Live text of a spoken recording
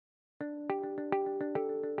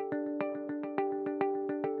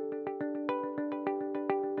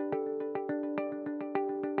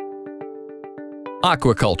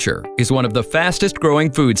Aquaculture is one of the fastest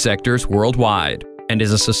growing food sectors worldwide and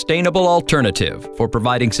is a sustainable alternative for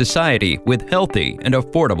providing society with healthy and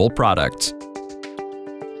affordable products.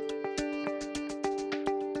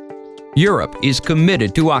 Europe is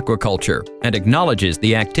committed to aquaculture and acknowledges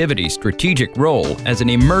the activity's strategic role as an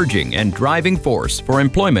emerging and driving force for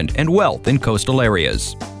employment and wealth in coastal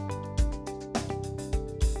areas.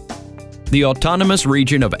 The autonomous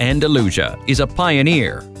region of Andalusia is a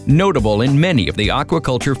pioneer, notable in many of the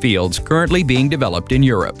aquaculture fields currently being developed in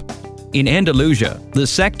Europe. In Andalusia, the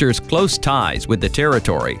sector's close ties with the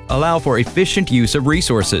territory allow for efficient use of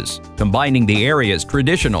resources, combining the area's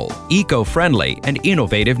traditional, eco-friendly, and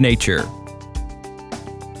innovative nature.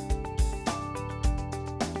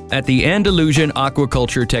 At the Andalusian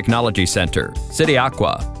Aquaculture Technology Center,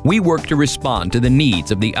 CTAQUA, we work to respond to the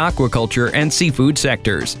needs of the aquaculture and seafood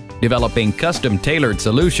sectors, developing custom-tailored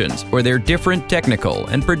solutions for their different technical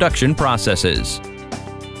and production processes.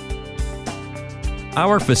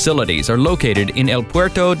 Our facilities are located in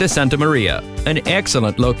Puerto de Santa Maria, an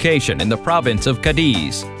excellent location in the province of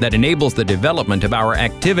Cadiz that enables the development of our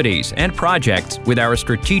activities and projects with our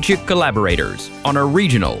strategic collaborators on a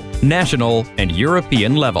regional, national, and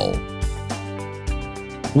European level.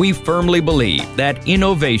 We firmly believe that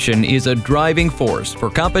innovation is a driving force for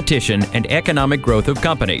competition and economic growth of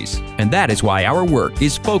companies, and that is why our work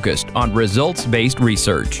is focused on results-based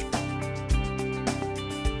research.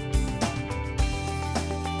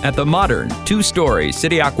 At the modern, two-story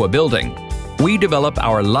CTAQUA building, we develop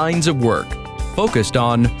our lines of work focused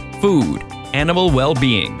on food, animal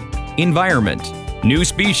well-being, environment, new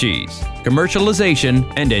species,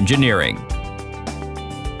 commercialization, and engineering.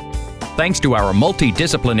 Thanks to our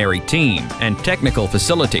multidisciplinary team and technical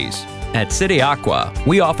facilities, at CTAQUA,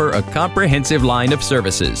 we offer a comprehensive line of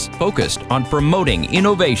services focused on promoting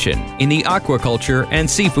innovation in the aquaculture and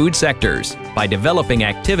seafood sectors by developing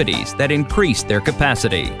activities that increase their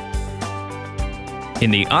capacity.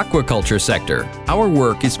 In the aquaculture sector, our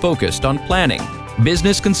work is focused on planning,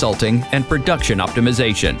 business consulting, and production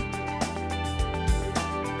optimization.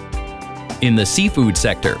 In the seafood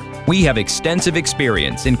sector, we have extensive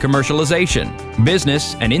experience in commercialization,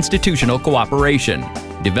 business and institutional cooperation,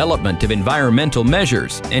 development of environmental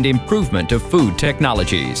measures, and improvement of food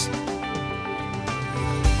technologies.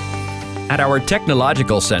 At our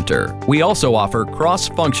technological center, we also offer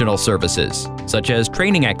cross-functional services, such as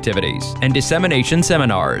training activities and dissemination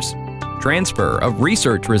seminars, transfer of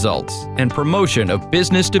research results, and promotion of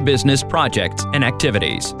business-to-business projects and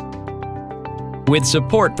activities. With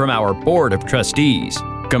support from our Board of Trustees,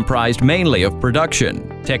 comprised mainly of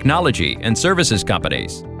production, technology, and services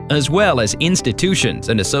companies, as well as institutions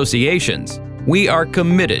and associations, we are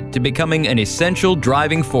committed to becoming an essential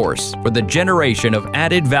driving force for the generation of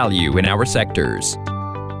added value in our sectors.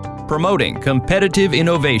 Promoting competitive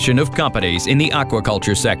innovation of companies in the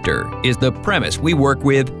aquaculture sector is the premise we work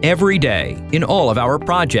with every day in all of our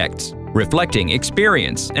projects, reflecting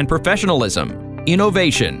experience and professionalism,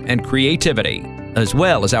 innovation and creativity, as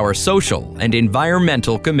well as our social and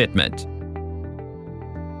environmental commitment.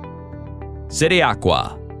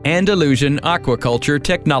 CTAQUA, Andalusian Aquaculture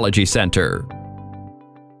Technology Center.